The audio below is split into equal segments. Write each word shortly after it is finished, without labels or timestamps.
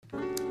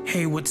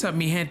Hey, what's up,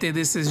 mi gente?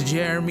 This is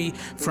Jeremy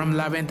from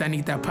La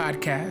Ventanita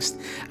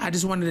Podcast. I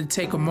just wanted to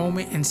take a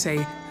moment and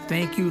say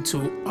thank you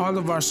to all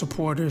of our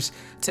supporters,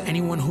 to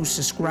anyone who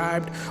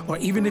subscribed, or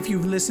even if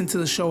you've listened to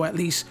the show at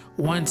least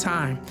one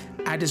time.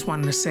 I just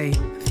wanted to say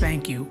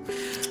thank you.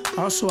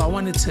 Also, I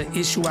wanted to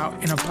issue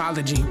out an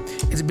apology.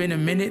 It's been a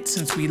minute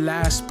since we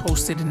last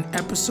posted an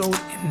episode,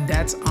 and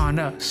that's on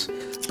us.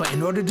 But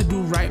in order to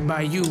do right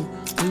by you,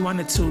 we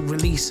wanted to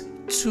release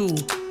two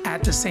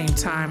at the same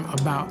time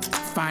about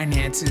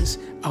finances.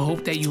 I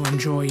hope that you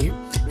enjoy it.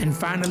 And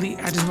finally,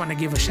 I just want to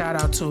give a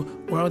shout out to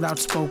World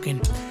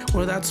Outspoken.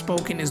 World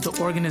Outspoken is the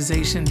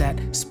organization that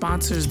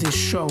sponsors this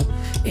show.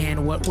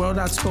 And what World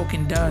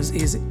Outspoken does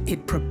is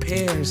it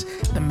prepares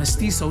the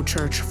Mestizo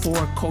Church for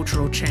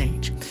cultural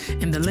change.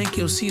 In the link,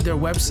 you'll see their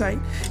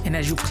website. And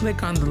as you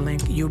click on the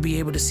link, you'll be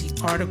able to see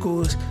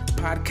articles,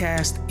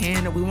 podcasts,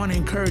 and we want to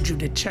encourage you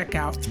to check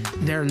out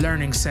their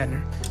learning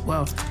center.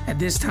 Well, at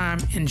this time,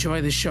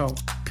 enjoy the show.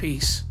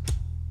 Peace.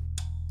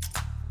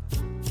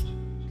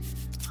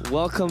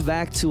 Welcome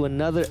back to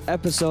another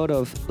episode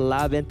of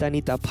La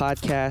Ventanita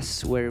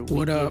Podcast, where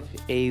we give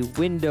a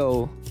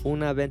window,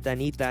 una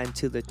ventanita,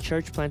 into the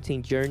church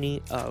planting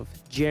journey of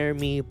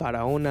Jeremy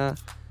Barahona,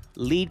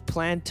 lead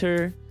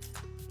planter,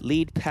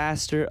 lead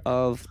pastor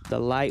of the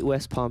Light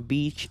West Palm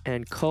Beach,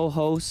 and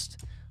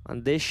co-host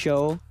on this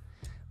show.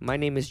 My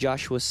name is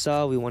Joshua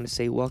Suh. We want to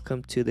say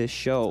welcome to this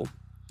show.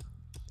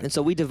 And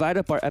so we divide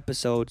up our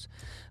episodes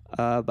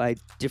by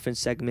different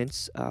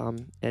segments,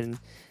 and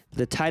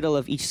the title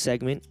of each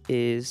segment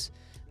is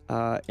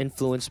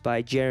influenced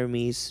by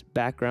Jeremy's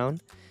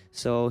background.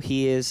 So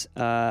he is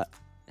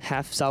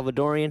half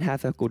Salvadorian,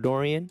 half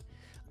Ecuadorian.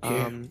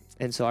 And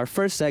so our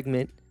first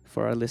segment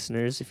for our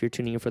listeners, if you're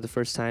tuning in for the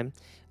first time,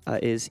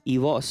 is Y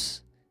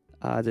Voz.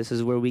 This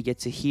is where we get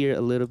to hear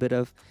a little bit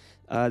of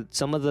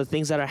some of the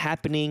things that are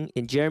happening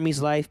in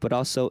Jeremy's life, but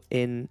also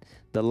in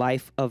the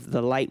life of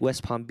the Light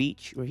West Palm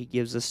Beach, where he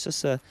gives us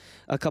just a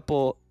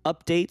couple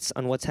updates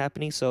on what's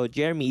happening. So,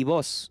 Jeremy, Y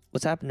Voz,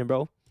 what's happening,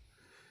 bro?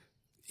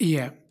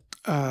 Yeah.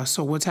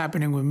 So what's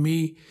happening with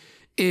me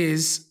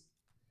is,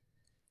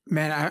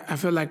 man, I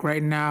feel like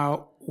right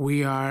now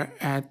we're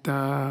at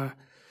a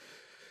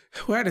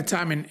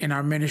time in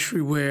our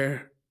ministry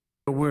where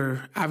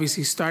we're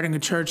obviously starting a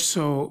church,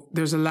 so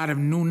there's a lot of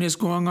newness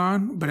going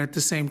on, but at the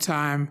same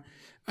time,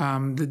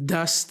 the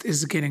dust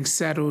is getting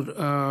settled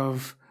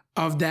of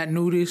that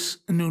newness.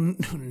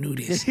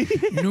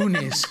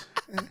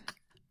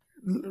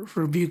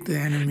 Rebuke the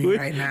enemy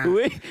right now.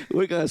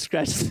 We're gonna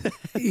scratch that.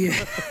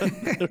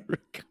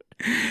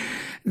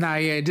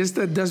 Yeah. Just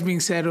the dust being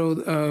settled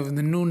of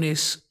the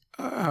newness.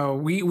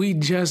 We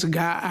just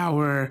got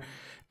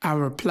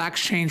our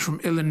plaques changed from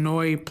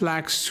Illinois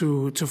plaques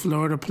to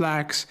Florida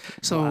plaques.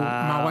 So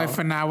My wife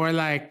and I were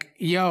like,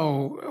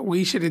 yo,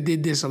 we should have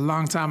did this a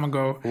long time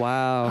ago.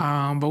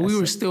 Wow. But we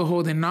were still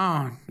holding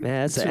on.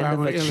 Man, that's the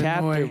end of a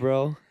chapter,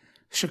 bro.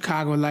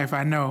 Chicago life,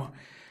 I know.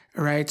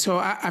 Right. So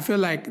I feel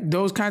like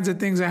those kinds of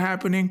things are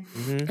happening.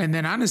 Mm-hmm. And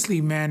then honestly,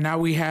 man, now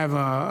we have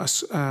a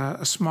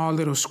small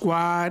little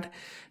squad.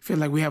 I feel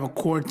like we have a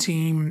core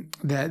team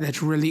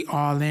that's really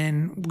all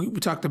in. We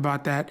talked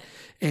about that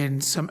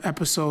in some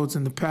episodes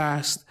in the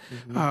past.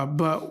 Mm-hmm.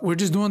 But we're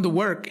just doing the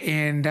work,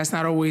 and that's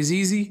not always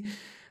easy.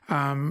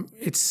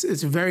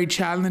 It's very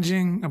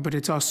challenging, but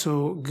it's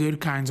also good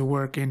kinds of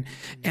work. And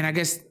I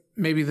guess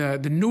maybe the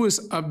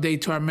newest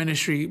update to our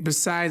ministry,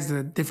 besides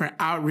the different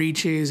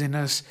outreaches and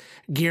us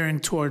gearing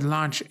toward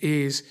launch,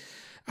 is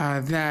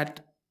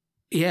that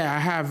I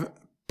have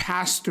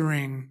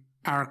pastoring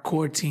our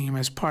core team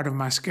as part of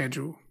my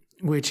schedule,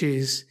 which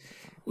is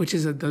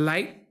a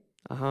delight.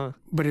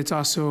 But it's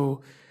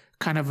also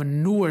kind of a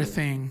newer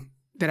thing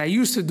that I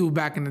used to do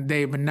back in the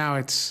day, but now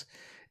it's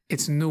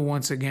new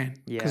once again,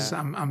 because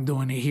I'm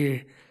doing it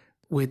here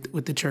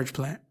with the church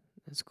plant.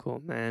 That's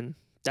cool, man.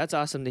 That's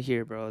awesome to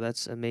hear, bro.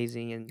 That's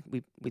amazing, and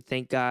we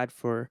thank God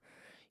for,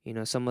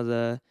 some of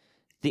the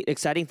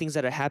exciting things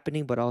that are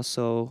happening, but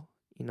also,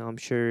 I'm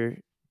sure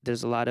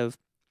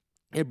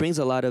it brings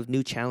a lot of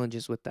new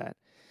challenges with that.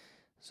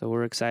 So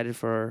we're excited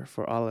for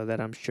all of that,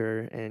 I'm sure,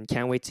 and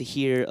can't wait to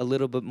hear a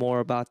little bit more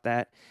about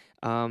that.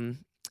 And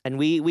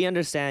we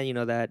understand,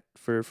 that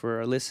for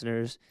our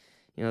listeners,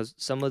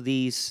 some of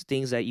these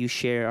things that you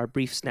share are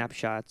brief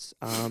snapshots,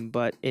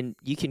 but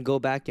you can go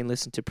back and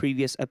listen to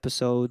previous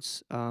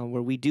episodes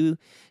where we do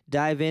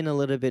dive in a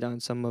little bit on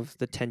some of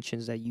the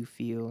tensions that you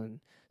feel and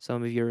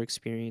some of your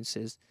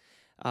experiences.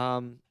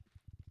 And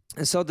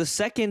so the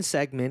second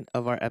segment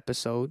of our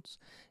episodes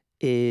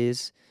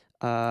is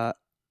La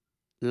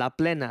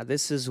Plena.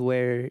 This is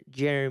where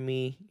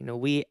Jeremy,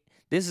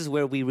 this is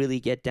where we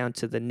really get down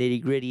to the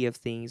nitty gritty of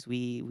things.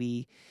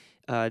 We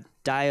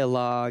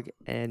dialogue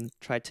and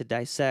try to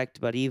dissect,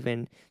 but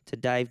even to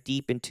dive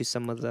deep into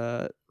some of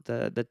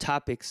the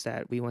topics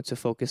that we want to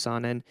focus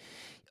on. And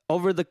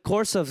over the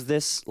course of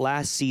this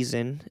last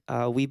season,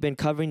 we've been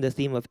covering the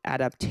theme of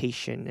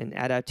adaptation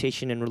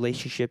in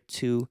relationship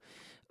to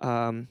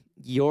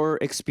your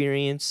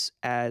experience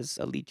as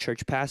a lead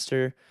church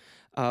pastor,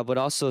 but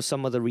also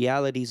some of the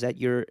realities that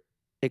you're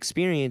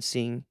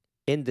experiencing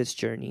in this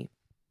journey.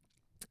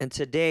 And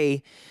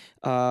today,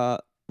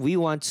 we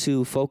want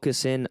to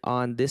focus in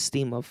on this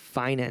theme of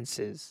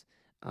finances.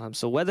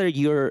 So whether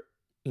you're,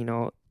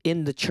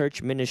 in the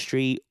church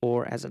ministry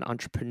or as an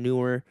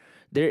entrepreneur,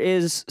 there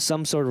is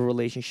some sort of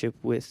relationship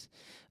with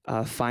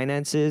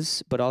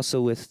finances, but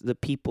also with the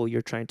people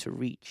you're trying to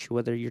reach.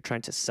 Whether you're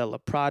trying to sell a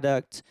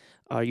product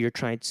or you're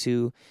trying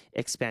to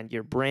expand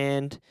your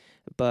brand,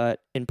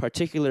 but in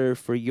particular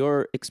for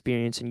your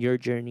experience and your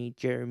journey,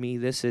 Jeremy,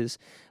 this is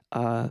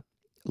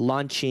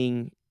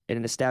launching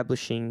and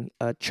establishing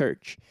a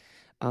church.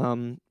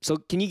 So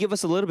can you give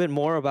us a little bit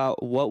more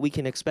about what we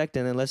can expect,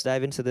 and then let's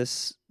dive into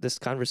this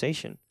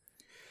conversation?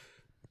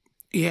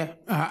 Yeah,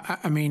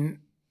 I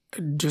mean,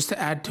 just to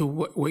add to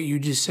what you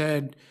just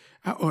said,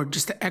 or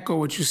just to echo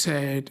what you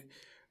said,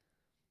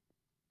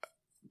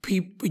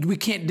 we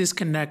can't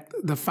disconnect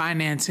the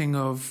financing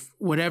of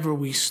whatever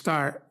we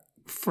start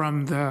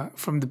from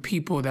the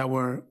people that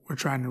we're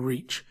trying to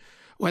reach,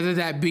 whether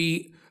that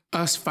be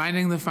us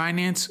finding the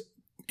finance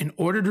in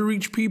order to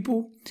reach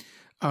people,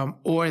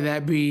 or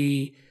that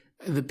be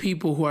the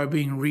people who are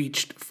being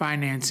reached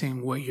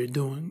financing what you're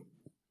doing,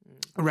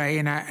 right?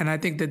 And I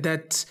think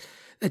that's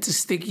a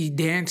sticky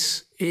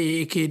dance.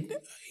 It could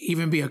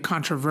even be a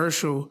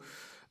controversial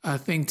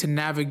thing to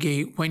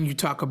navigate when you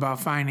talk about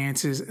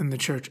finances in the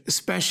church,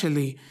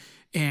 especially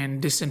in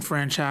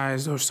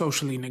disenfranchised or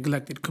socially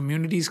neglected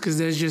communities, because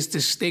there's just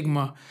this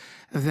stigma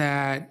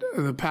that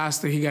the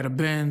pastor, he got a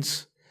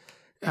Benz,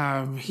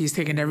 he's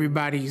taking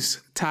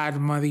everybody's tithe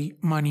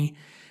money,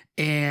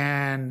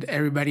 and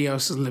everybody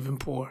else is living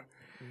poor,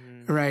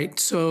 right?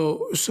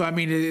 So I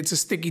mean, it's a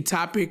sticky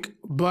topic,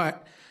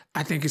 but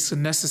I think it's a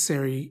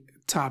necessary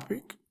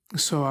topic.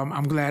 So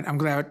I'm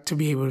glad to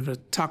be able to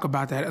talk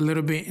about that a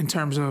little bit in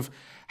terms of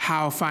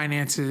how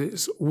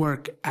finances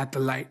work at the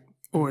Light,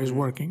 or is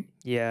working.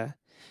 Yeah,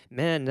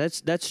 man,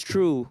 that's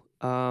true.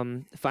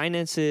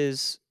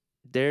 Finances,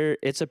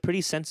 it's a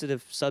pretty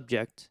sensitive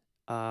subject.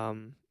 I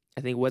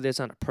think whether it's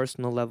on a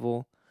personal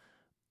level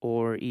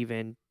or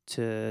even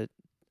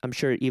I'm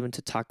sure even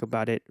to talk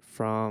about it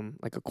from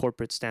like a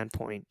corporate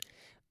standpoint,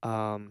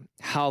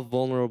 how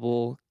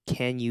vulnerable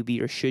can you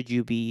be or should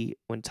you be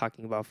when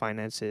talking about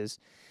finances?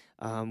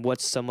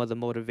 What's some of the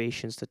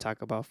motivations to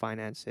talk about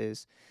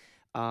finances?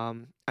 I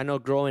know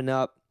growing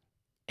up,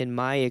 in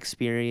my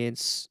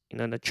experience, in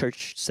a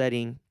church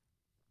setting,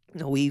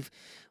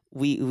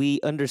 we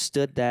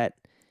understood that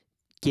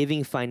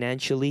giving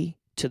financially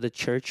to the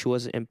church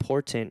was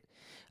important.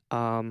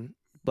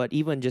 But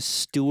even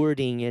just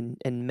stewarding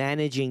and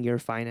managing your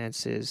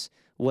finances,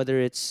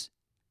 whether it's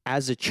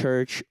as a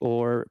church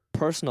or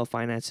personal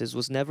finances,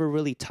 was never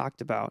really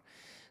talked about.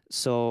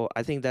 So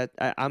I think that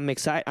I'm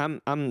excited.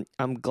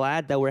 I'm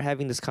glad that we're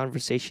having this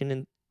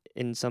conversation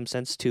in some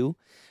sense too.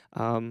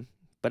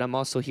 But I'm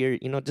also here,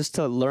 just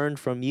to learn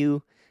from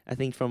you. I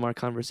think from our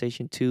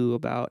conversation too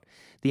about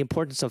the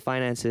importance of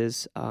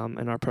finances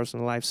in our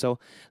personal life. So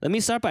let me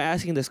start by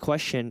asking this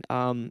question: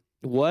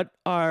 What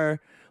are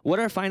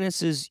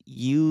finances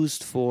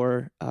used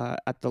for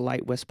at the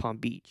Light West Palm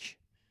Beach?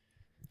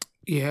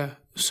 Yeah.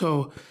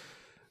 So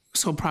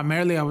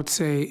primarily, I would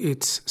say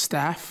it's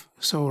staff.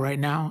 So right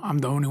now, I'm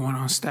the only one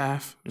on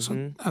staff.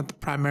 So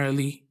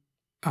primarily,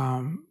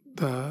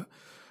 or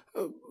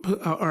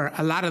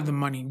a lot of the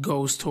money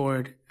goes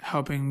toward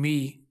helping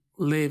me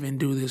live and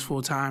do this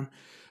full time.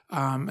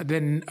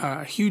 Then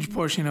a huge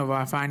portion of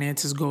our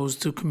finances goes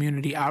to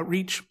community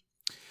outreach,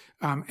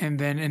 and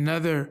then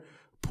another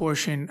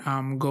portion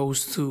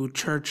goes to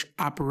church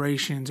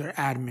operations or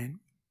admin.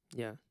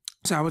 Yeah.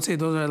 So I would say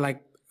those are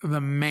like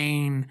the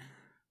main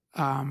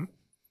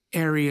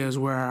areas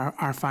where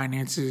our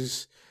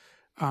finances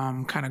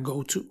kind of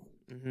go to.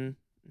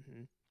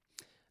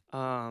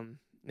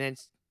 Man,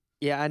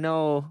 yeah, I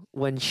know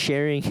when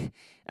sharing,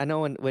 I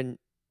know when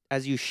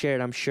as you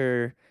shared, I'm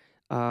sure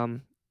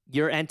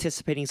you're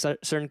anticipating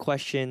certain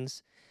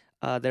questions.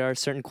 There are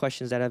certain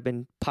questions that have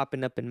been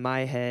popping up in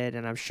my head,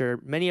 and I'm sure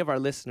many of our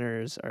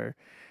listeners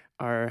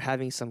are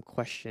having some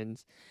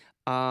questions.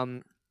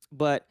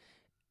 But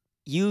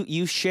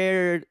you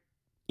shared,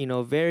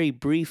 very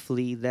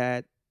briefly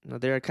that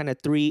there are kind of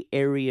three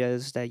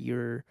areas that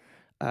you're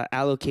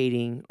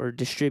allocating or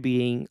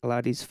distributing a lot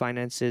of these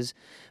finances.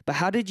 But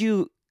how did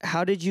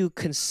you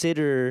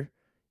consider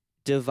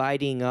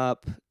dividing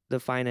up the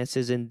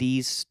finances in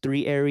these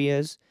three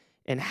areas,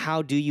 and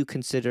how do you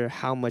consider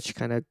how much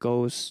kind of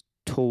goes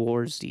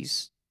towards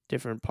these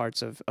different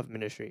parts of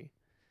ministry?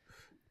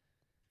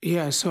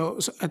 Yeah, so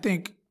I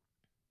think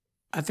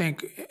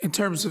in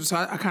terms of, so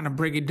I kind of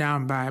break it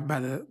down by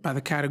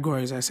the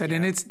categories I said,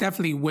 and it's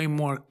definitely way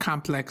more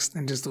complex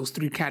than just those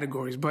three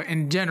categories. But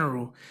in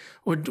general,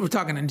 we're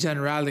talking in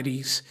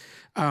generalities.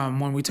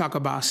 When we talk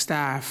about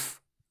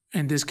staff,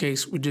 in this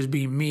case, would just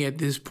be me at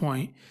this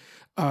point.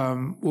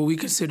 What we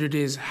considered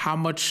is how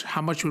much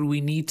would we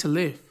need to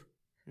live,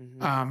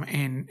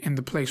 in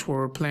the place where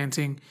we're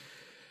planting,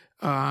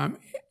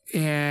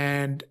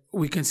 and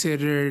we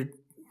considered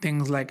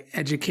things like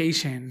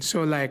education.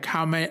 So like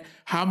how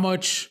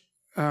much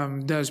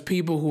does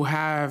people who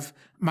have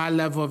my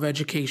level of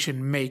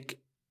education make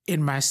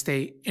in my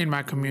state, in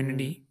my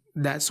community,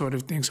 that sort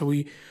of thing. So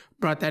we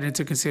brought that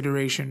into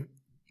consideration.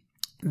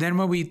 Then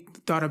when we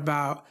thought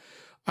about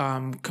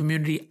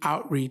community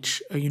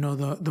outreach,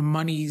 the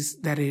monies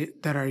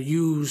that are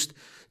used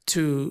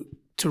to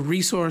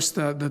resource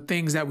the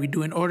things that we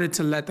do in order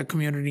to let the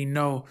community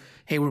know,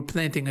 hey, we're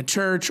planting a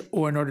church,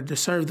 or in order to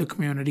serve the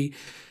community,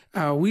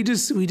 we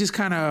just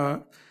kind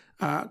of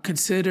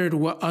considered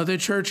what other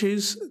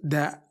churches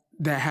that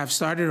have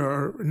started,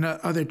 or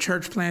other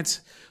church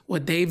plants,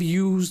 what they've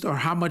used or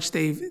how much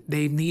they've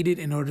needed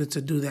in order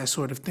to do that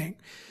sort of thing.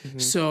 Mm-hmm.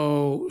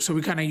 So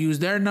we kind of used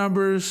their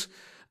numbers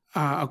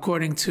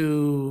according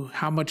to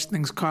how much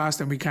things cost,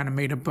 and we kind of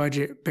made a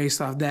budget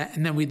based off that.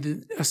 And then we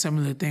did a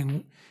similar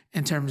thing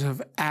in terms of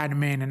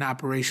admin and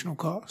operational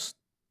costs.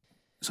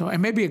 So,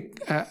 and maybe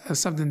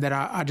something that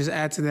I'll just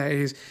add to that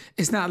is,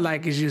 it's not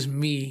like it's just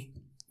me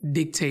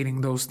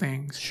dictating those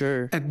things.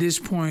 Sure. At this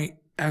point,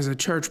 as a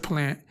church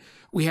plant,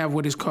 we have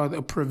what is called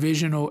a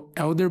provisional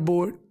elder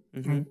board.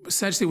 Mm-hmm.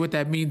 Essentially what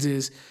that means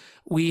is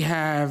we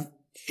have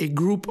a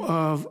group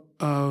of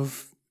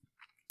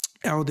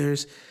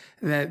elders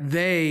that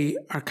they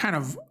are kind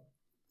of,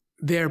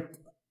 they're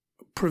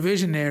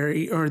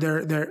provisionary, or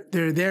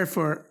they're there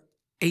for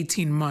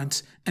 18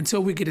 months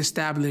until we could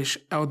establish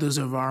elders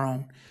of our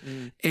own.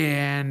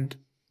 And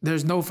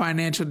there's no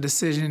financial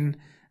decision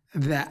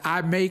that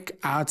I make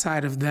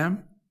outside of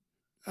them.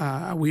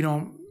 I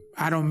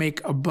don't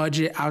make a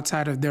budget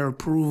outside of their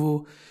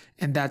approval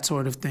and that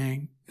sort of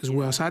thing as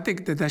well. So I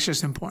think that that's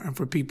just important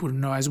for people to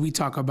know as we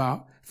talk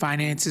about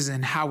finances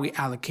and how we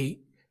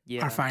allocate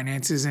our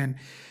finances. And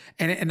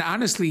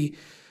honestly,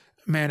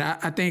 man,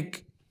 I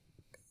think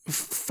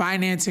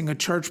financing a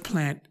church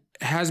plant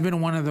has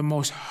been one of the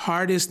most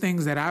hardest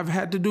things that I've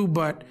had to do.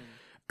 But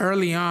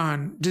early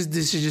on, this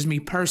is just me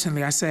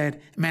personally, I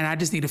said, man, I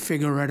just need to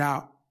figure it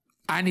out.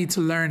 I need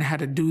to learn how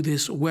to do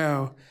this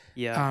well,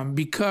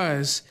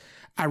 because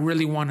I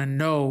really want to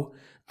know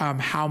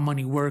how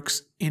money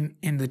works in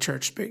the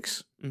church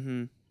space.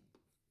 Mm-hmm.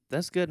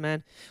 That's good,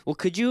 man. Well,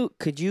 could you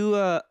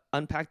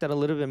unpack that a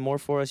little bit more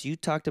for us? You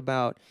talked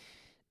about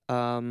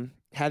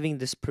having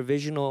this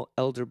provisional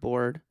elder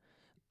board,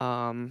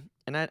 and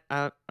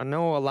I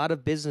know a lot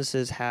of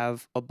businesses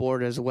have a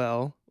board as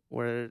well,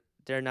 where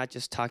they're not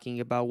just talking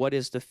about what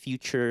is the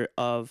future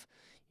of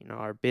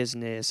our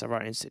business, of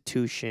our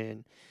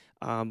institution,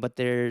 but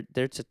they're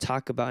there to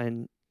talk about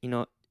and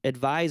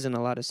advise in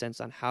a lot of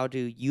sense on how to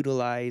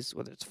utilize,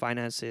 whether it's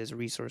finances,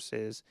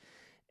 resources,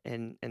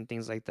 and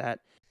things like that.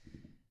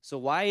 So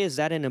why is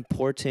that an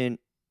important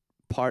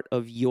part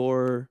of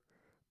your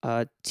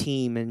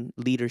team and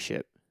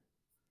leadership?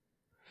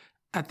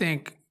 I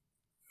think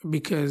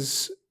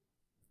because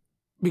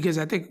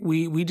I think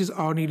we just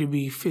all need to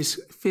be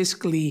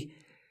fiscally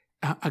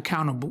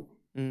accountable,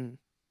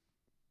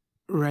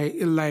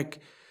 right? Like,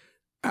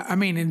 I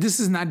mean, and this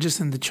is not just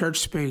in the church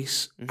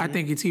space. Mm-hmm. I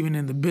think it's even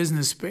in the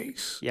business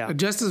space. Yeah.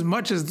 Just as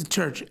much as the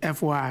church,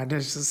 FYI,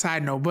 that's a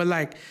side note. But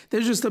like,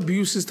 there's just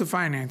abuses to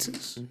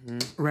finances,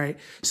 right?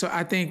 So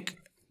I think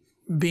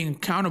being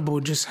accountable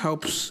just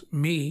helps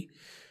me.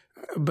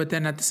 But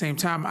then at the same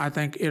time, I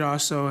think it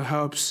also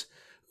helps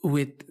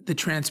with the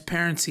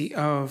transparency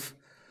of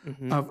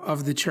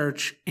the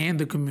church and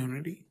the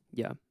community.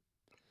 Yeah.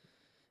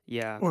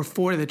 Yeah. Or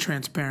for the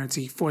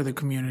transparency for the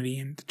community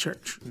and the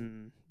church.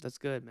 That's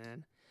good,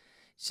 man.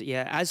 So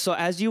yeah,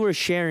 as you were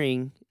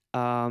sharing,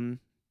 so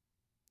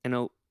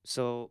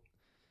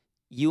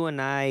you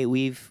and I,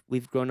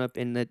 we've grown up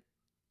in the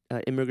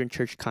immigrant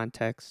church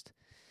context,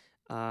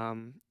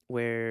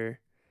 where,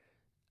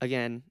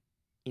 again,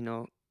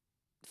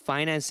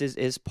 finances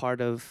is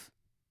part of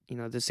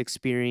this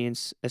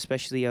experience,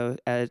 especially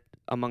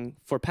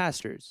for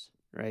pastors,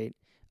 right?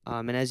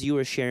 And as you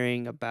were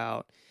sharing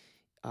about,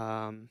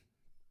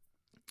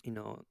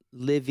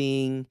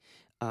 living,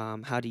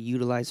 how to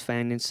utilize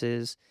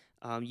finances.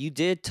 You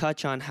did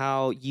touch on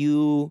how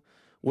you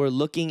were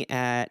looking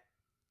at,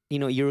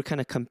 you were kind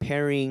of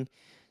comparing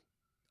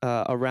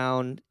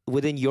around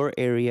within your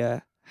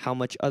area how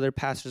much other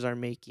pastors are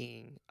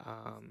making,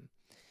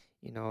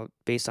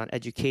 based on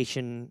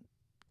education,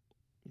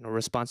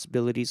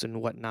 responsibilities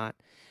and whatnot.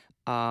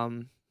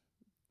 Can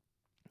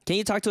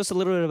you talk to us a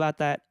little bit about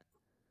that?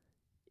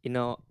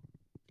 I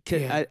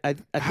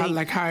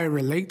think how it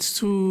relates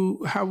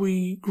to how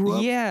we grew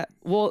up. Yeah.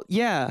 Well,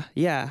 yeah.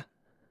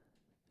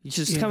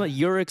 Just kind of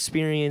your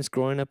experience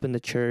growing up in the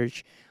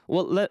church.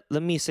 Well,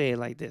 let me say it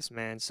like this,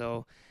 man.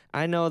 So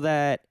I know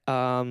that,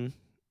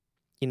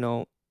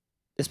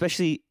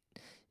 especially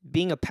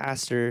being a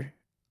pastor,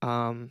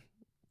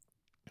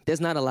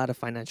 there's not a lot of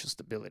financial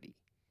stability.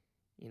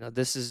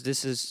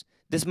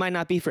 This might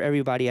not be for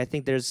everybody. I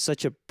think there's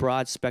such a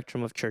broad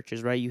spectrum of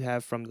churches, right? You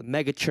have from the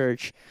mega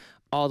church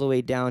all the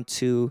way down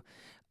to,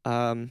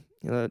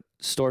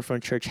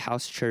 storefront church,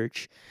 house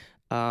church.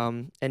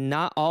 And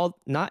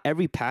not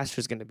every pastor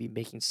is going to be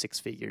making six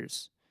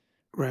figures.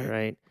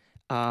 Right.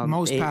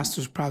 Most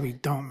pastors probably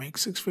don't make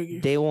six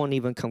figures. They won't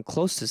even come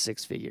close to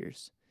six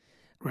figures.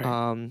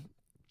 Right.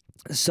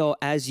 So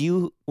as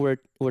you were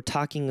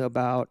talking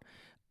about,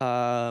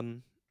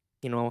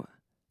 you know,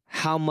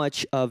 how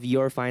much of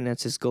your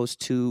finances goes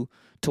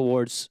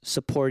towards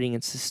supporting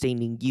and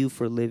sustaining you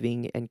for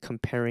living, and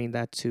comparing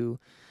that to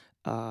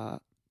uh,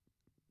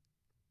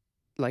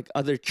 like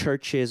other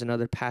churches and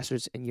other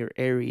pastors in your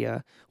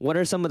area, what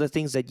are some of the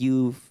things that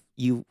you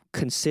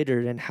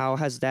considered, and how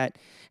has that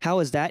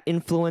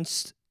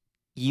influenced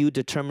you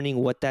determining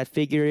what that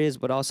figure is,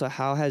 but also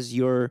how has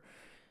your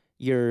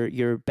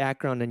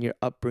background and your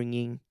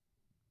upbringing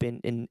been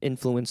in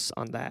influence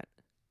on that?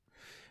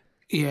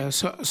 Yeah,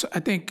 so I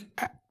think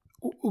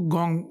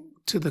going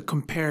to the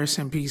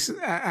comparison piece,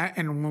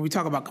 and when we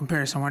talk about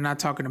comparison, we're not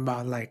talking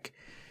about like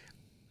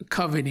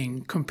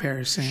coveting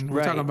comparison.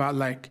 We're talking Right. about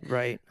like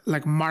Right.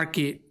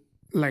 market,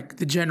 like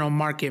the general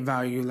market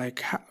value,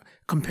 like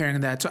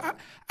comparing that. So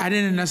I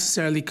didn't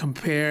necessarily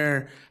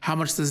compare how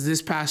much does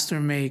this pastor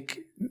make.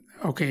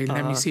 Okay,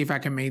 let me see if I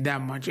can make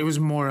that much. It was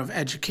more of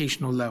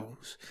educational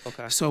levels.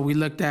 Okay. So we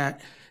looked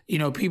at,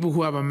 people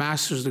who have a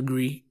master's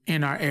degree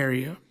in our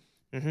area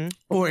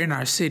or in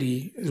our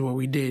city is what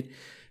we did.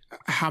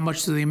 How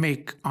much do they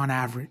make on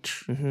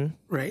average?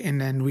 Right.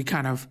 And then we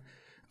kind of,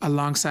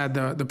 alongside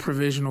the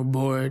provisional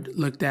board,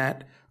 looked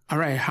at, all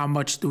right, how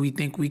much do we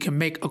think we can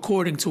make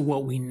according to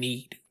what we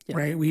need? Yeah.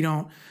 Right. We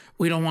don't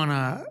want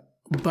to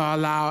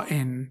ball out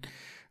and,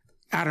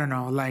 I don't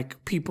know,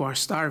 like people are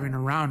starving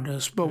around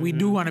us, but we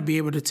do want to be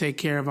able to take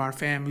care of our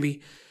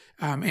family,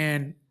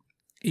 and,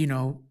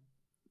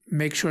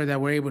 make sure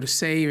that we're able to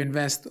save,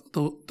 invest,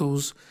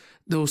 those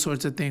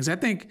sorts of things. I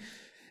think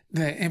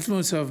the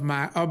influence of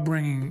my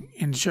upbringing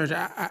in church,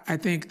 I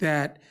think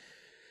that's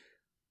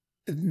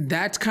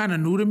kind of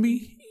new to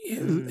me,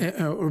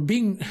 or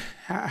being,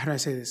 how do I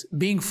say this?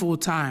 Being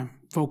full-time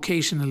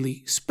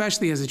vocationally,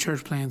 especially as a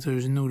church planter,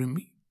 is new to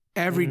me.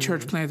 Every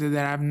church planter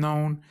that I've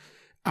known,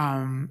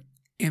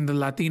 in the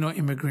Latino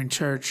immigrant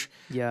church,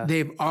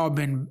 they've all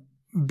been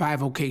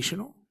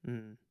bivocational.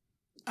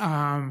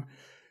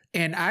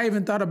 And I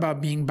even thought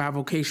about being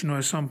bivocational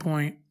at some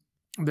point.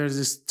 There's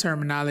this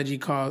terminology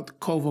called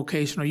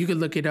co-vocational. You could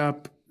look it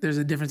up. There's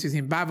a difference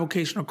between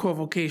bivocational,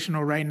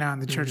 co-vocational right now in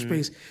the church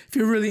space. If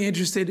you're really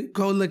interested,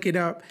 go look it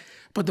up.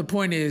 But the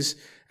point is,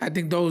 I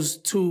think those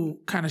two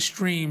kind of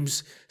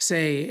streams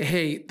say,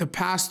 hey, the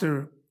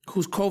pastor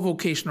who's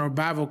co-vocational or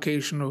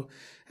bivocational,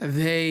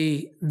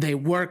 they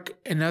work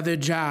another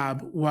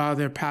job while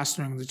they're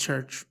pastoring the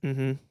church.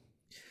 The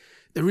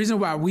reason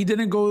why we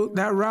didn't go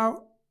that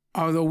route,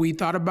 although we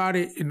thought about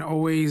it and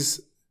always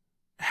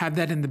had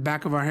that in the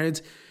back of our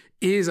heads,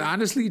 is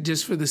honestly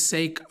just for the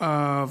sake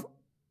of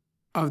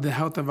the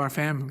health of our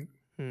family.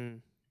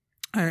 When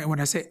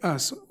I say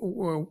us,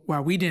 why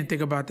we didn't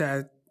think about that,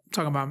 I'm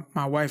talking about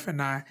my wife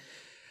and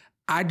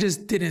I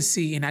just didn't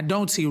see, and I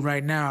don't see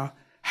right now,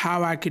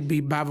 how I could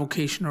be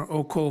bivocational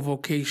or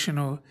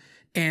co-vocational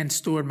and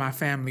steward my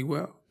family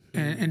well.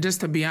 And just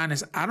to be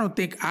honest, I don't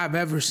think I've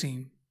ever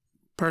seen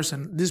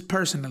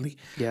personally,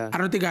 I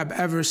don't think I've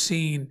ever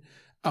seen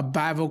a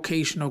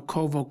bivocational,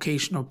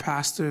 co-vocational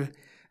pastor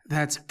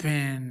that's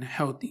been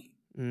healthy.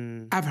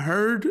 I've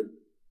heard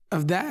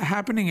of that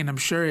happening, and I'm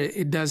sure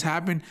it does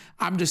happen.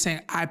 I'm just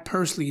saying I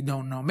personally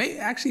don't know.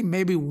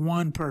 Maybe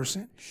one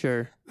person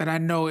that I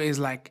know is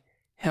like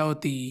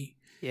healthy,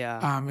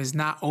 is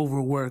not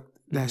overworked,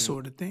 that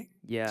sort of thing.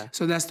 Yeah.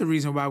 So that's the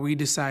reason why we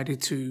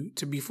decided to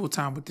be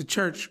full-time with the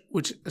church,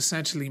 which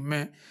essentially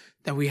meant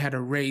that we had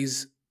to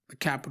raise the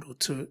capital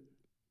to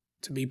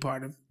be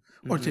part of,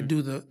 or to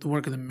do the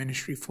work of the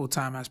ministry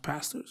full-time as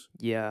pastors.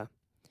 Yeah,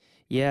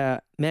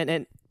 man.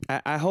 And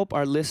I hope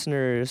our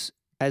listeners,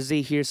 as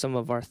they hear some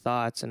of our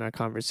thoughts and our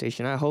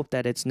conversation, I hope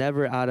that it's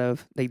never out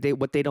of, like,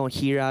 what they don't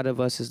hear out of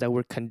us is that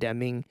we're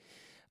condemning,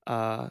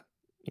 like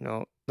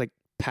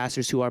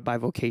pastors who are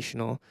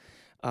bivocational,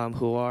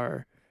 who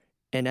are,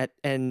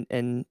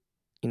 and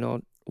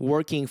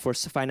working for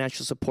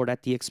financial support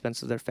at the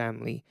expense of their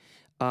family.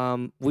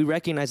 We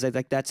recognize that,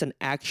 like, that's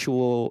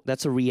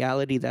a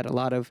reality that a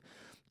lot of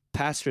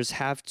pastors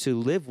have to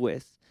live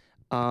with.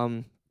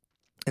 And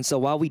so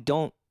while we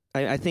don't,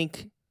 I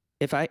think,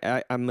 if I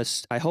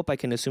hope I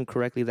can assume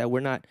correctly that we're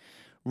not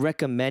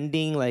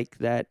recommending like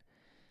that.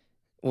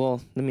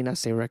 Well, let me not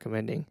say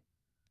recommending.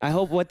 I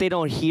hope what they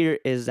don't hear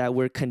is that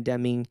we're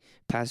condemning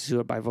pastors who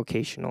are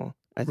bivocational.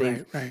 I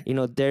think, right.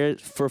 There,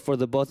 for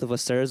the both of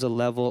us, there is a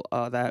level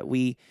that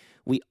we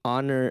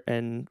honor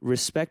and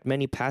respect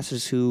many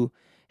pastors who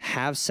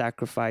have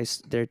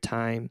sacrificed their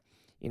time.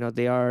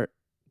 They are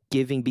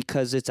giving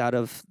because it's out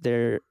of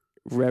their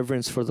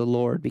reverence for the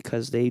Lord,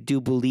 because they do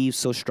believe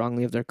so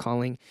strongly of their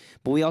calling.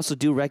 But we also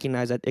do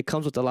recognize that it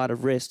comes with a lot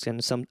of risks,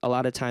 and a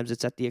lot of times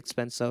it's at the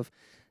expense of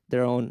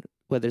their own,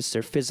 whether it's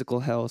their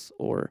physical health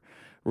or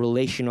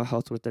relational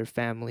health with their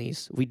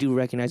families. We do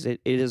recognize that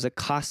it is a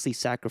costly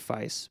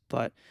sacrifice,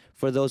 but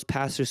for those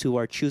pastors who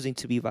are choosing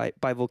to be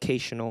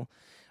bivocational,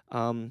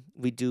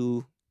 we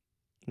do,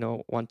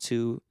 want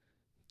to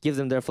give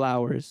them their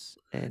flowers.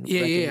 And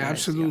yeah,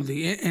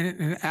 absolutely.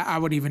 And I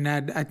would even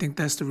add, I think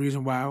that's the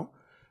reason why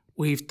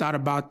we've thought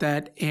about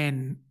that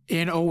and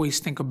always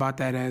think about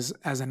that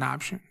as an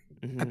option.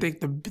 I think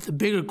the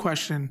bigger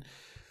question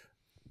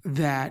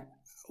that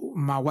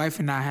my wife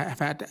and I have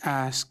had to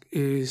ask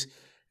is,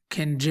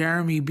 can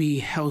Jeremy be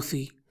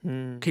healthy?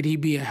 Could he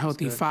be a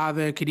healthy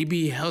father? Could he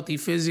be healthy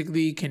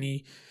physically? Can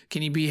he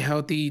be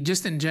healthy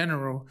just in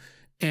general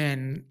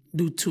and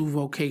do two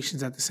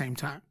vocations at the same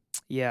time?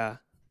 Yeah.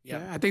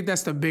 I think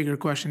that's the bigger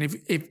question. If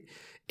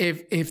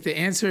the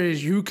answer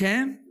is you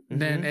can,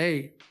 then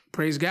hey,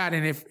 praise God.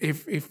 And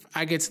if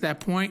I get to that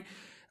point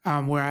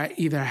where I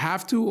either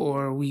have to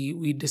or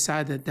we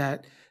decide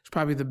that is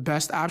probably the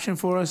best option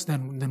for us,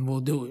 then we'll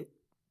do it.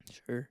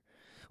 Sure.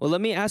 Well,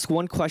 let me ask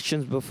one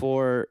question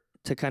before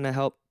to kind of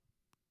help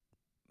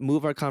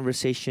move our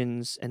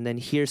conversations and then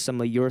hear some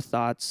of your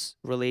thoughts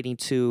relating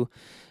to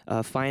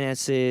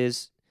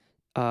finances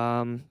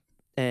and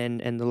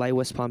the Light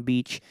West Palm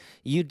Beach.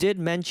 You did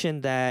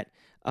mention that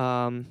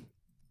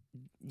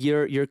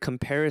your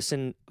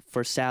comparison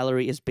for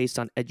salary is based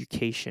on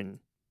education,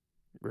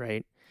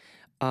 right?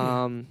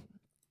 I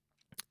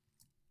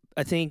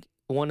think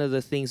one of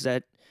the things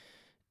that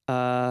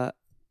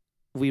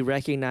we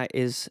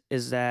recognize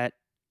is that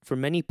for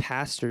many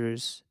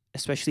pastors,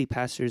 especially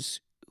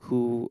pastors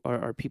who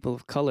are people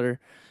of color,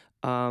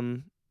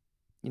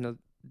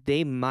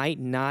 they might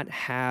not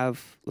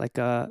have like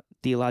a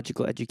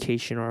theological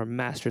education or a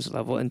master's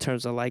level in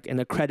terms of like an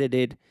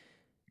accredited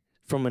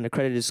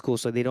school.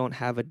 So they don't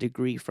have a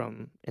degree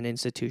from an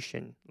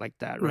institution like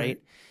that. Right.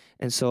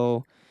 And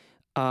so,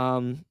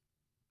 I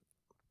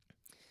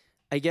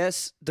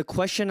guess the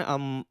question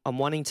I'm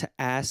wanting to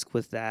ask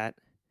with that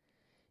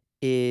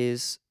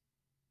is,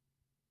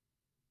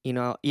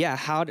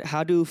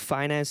 how do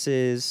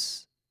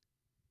finances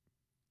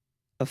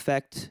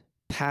affect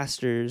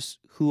pastors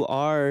who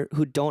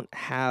don't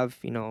have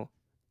a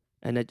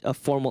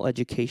formal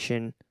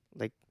education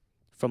like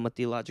from a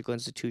theological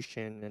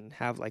institution and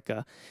have like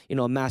a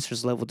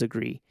master's level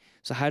degree?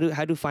 So how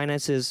do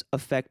finances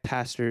affect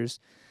pastors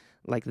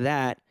like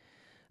that?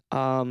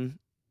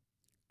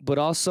 But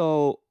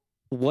also,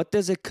 what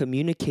does it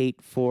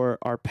communicate for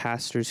our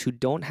pastors who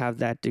don't have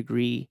that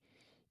degree,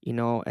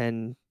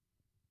 and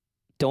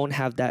don't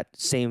have that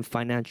same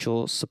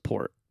financial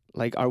support?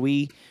 Like, are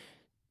we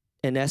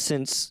in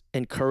essence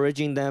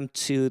encouraging them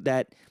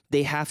that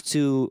they have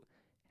to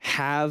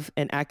have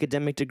an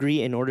academic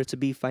degree in order to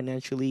be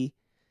financially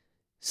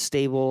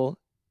stable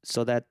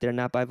so that they're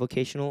not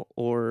bivocational?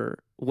 Or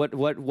what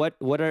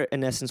are,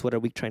 in essence, what are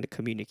we trying to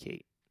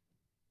communicate?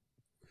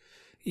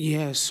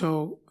 Yeah,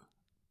 so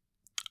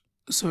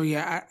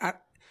yeah,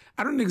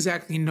 I don't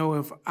exactly know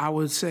if I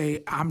would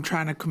say I'm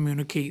trying to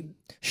communicate.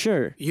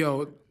 Sure.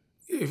 Yo,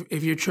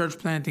 if you're church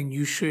planting,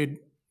 you should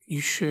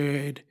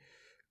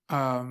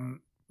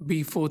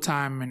be full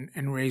time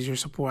and raise your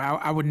support.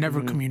 I would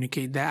never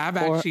communicate that.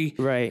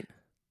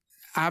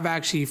 I've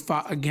actually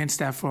fought against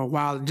that for a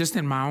while, just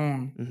in my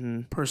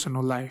own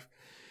personal life.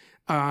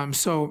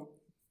 So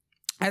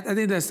I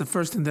think that's the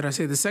first thing that I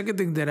say. The second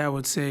thing that I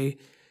would say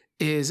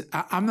is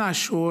I'm not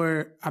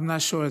sure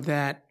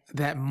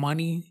that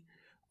money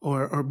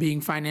or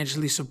being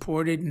financially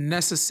supported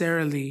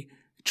necessarily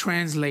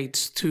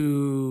translates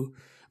to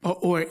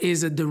or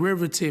is a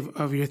derivative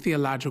of your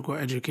theological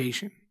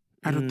education.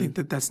 I don't think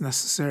that that's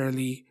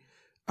necessarily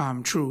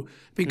true,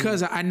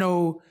 because I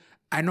know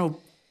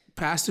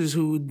pastors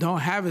who don't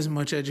have as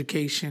much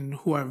education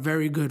who are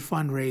very good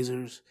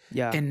fundraisers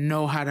and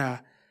know how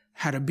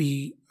to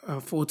be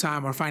full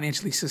time or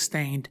financially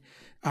sustained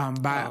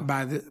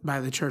by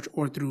the church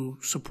or through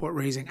support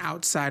raising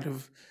outside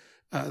of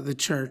the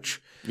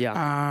church.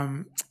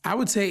 I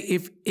would say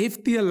if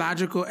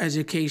theological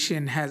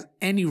education has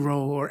any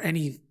role or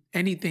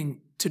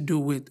anything to do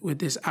with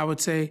this, I would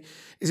say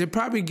is it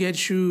probably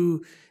gets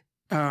you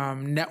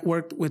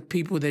networked with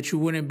people that you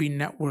wouldn't be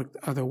networked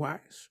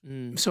otherwise.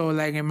 So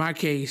like in my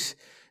case,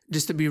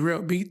 just to be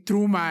real,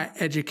 through my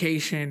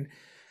education,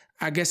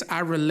 I guess I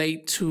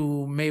relate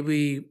to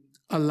maybe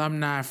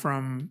alumni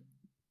from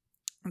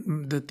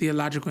the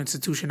theological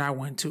institution I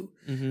went to,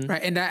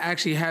 right? And that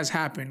actually has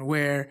happened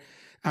where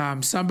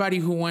somebody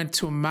who went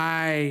to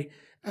my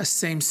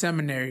same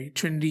seminary,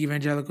 Trinity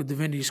Evangelical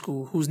Divinity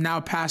School, who's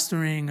now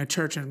pastoring a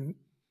church in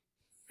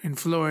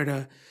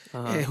Florida,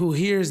 who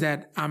hears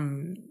that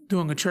I'm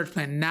doing a church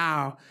plant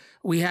now,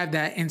 we have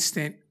that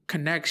instant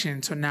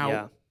connection. So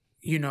now,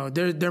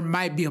 there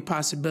might be a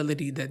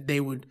possibility that they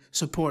would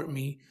support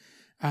me.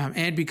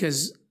 And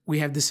because we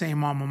have the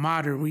same alma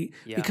mater,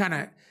 they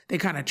kind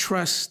of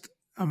trust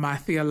my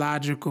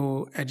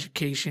theological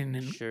education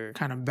and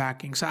kind of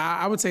backing. So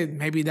I would say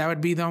maybe that would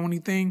be the only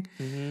thing.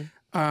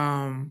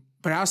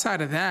 But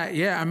outside of that,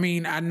 I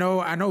mean, I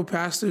know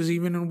pastors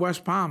even in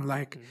West Palm,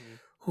 like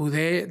who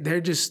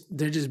they're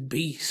just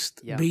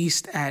beast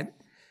at,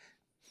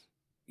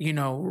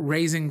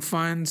 raising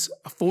funds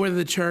for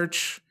the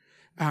church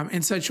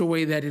in such a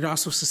way that it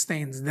also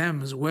sustains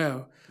them as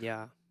well.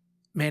 Yeah.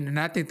 Man, and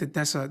I think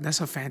that's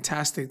a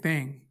fantastic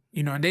thing,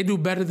 and they do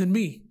better than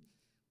me,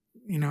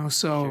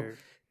 so,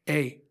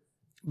 hey,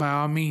 by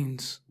all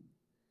means,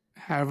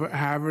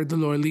 However the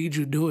Lord leads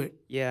you, do it.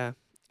 Yeah,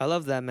 I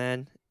love that,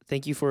 man.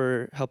 Thank you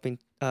for helping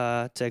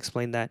to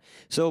explain that.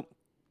 So,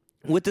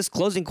 with this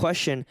closing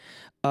question,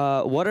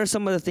 what are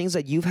some of the things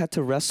that you've had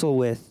to wrestle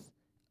with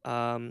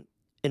in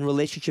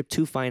relationship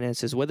to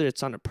finances, whether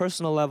it's on a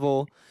personal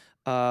level,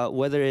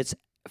 whether it's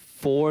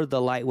for the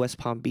Light West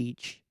Palm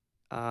Beach?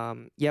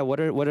 What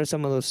are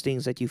some of those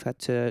things that you've had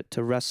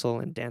to wrestle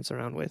and dance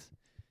around with?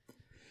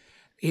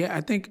 Yeah,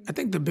 I think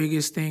the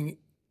biggest thing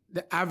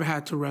that I've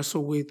had to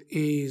wrestle with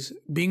is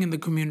being in the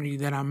community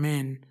that I'm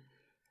in.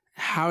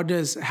 How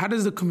does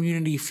the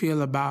community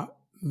feel about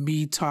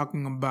me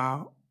talking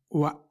about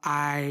what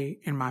I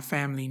and my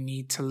family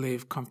need to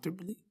live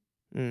comfortably?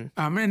 And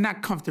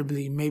not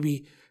comfortably,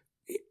 maybe,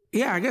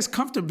 I guess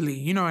comfortably,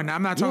 you know, and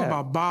I'm not talking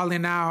about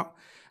balling out,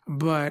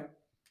 but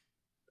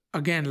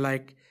again,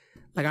 like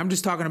I'm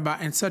just talking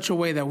about in such a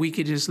way that we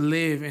could just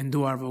live and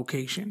do our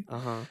vocation.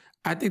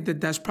 I think that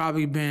that's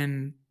probably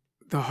been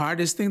the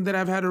hardest thing that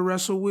I've had to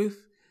wrestle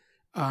with,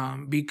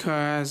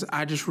 because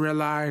I just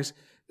realized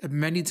that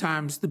many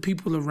times the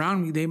people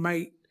around me, they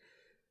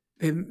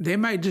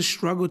might just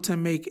struggle to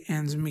make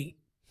ends meet.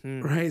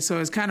 Right.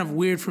 So it's kind of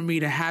weird for me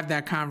to have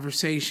that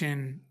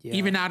conversation,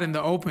 even out in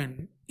the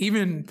open.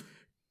 Even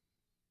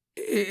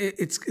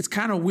it's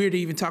kind of weird to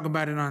even talk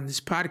about it on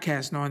this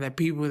podcast, knowing that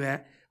people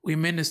that we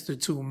minister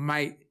to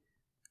might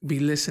be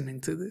listening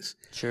to this.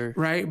 Sure.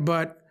 Right.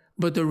 But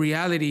the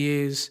reality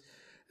is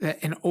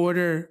that in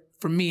order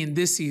for me in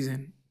this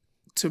season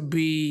to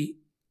be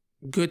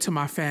good to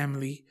my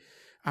family,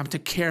 to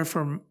care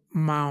for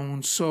my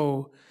own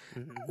soul,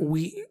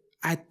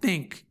 I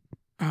think,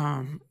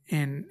 and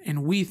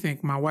we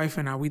think, my wife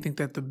and I, we think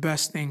that the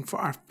best thing for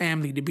our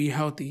family to be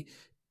healthy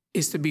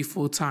is to be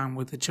full-time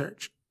with the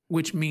church,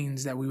 which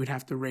means that we would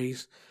have to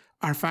raise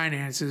our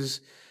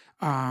finances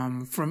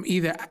from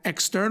either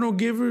external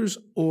givers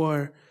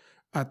or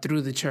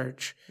through the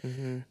church.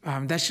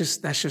 That's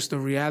just the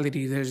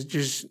reality. There's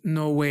just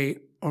no way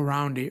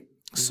around it.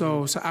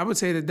 So I would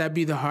say that that'd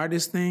be the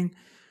hardest thing,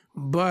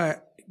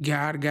 but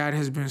God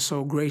has been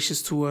so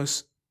gracious to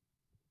us,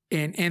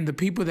 and the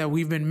people that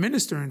we've been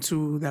ministering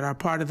to that are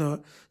part of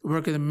the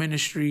work of the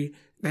ministry,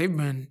 they've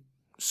been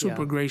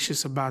super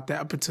gracious about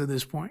that up until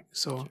this point.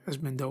 So it's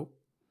been dope.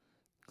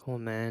 Cool,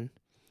 man.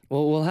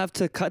 Well, we'll have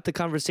to cut the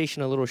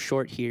conversation a little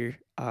short here.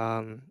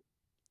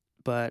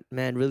 But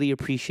man, really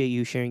appreciate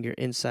you sharing your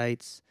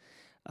insights.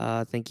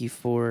 Thank you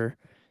for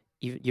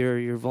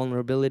your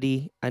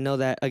vulnerability. I know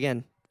that,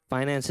 again,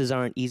 finances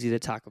aren't easy to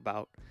talk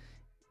about.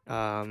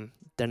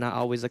 They're not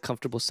always a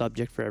comfortable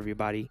subject for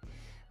everybody.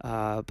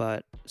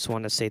 But just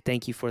want to say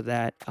thank you for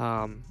that.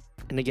 And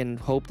again,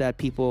 hope that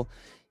people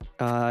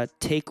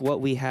take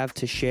what we have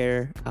to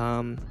share,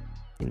 and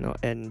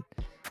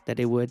that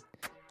it would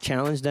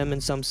challenge them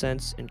in some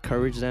sense,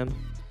 encourage them,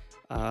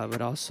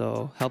 but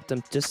also help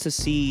them just to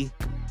see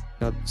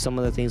some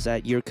of the things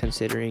that you're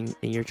considering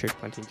in your church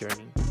planting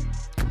journey.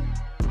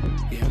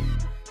 Yeah,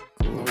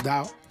 no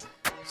doubt.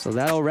 So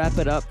that'll wrap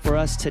it up for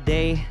us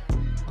today.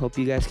 Hope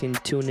you guys can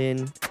tune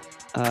in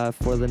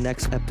for the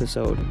next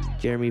episode.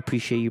 Jeremy,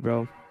 appreciate you,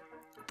 bro.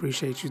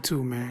 Appreciate you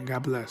too, man.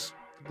 God bless.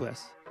 God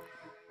bless.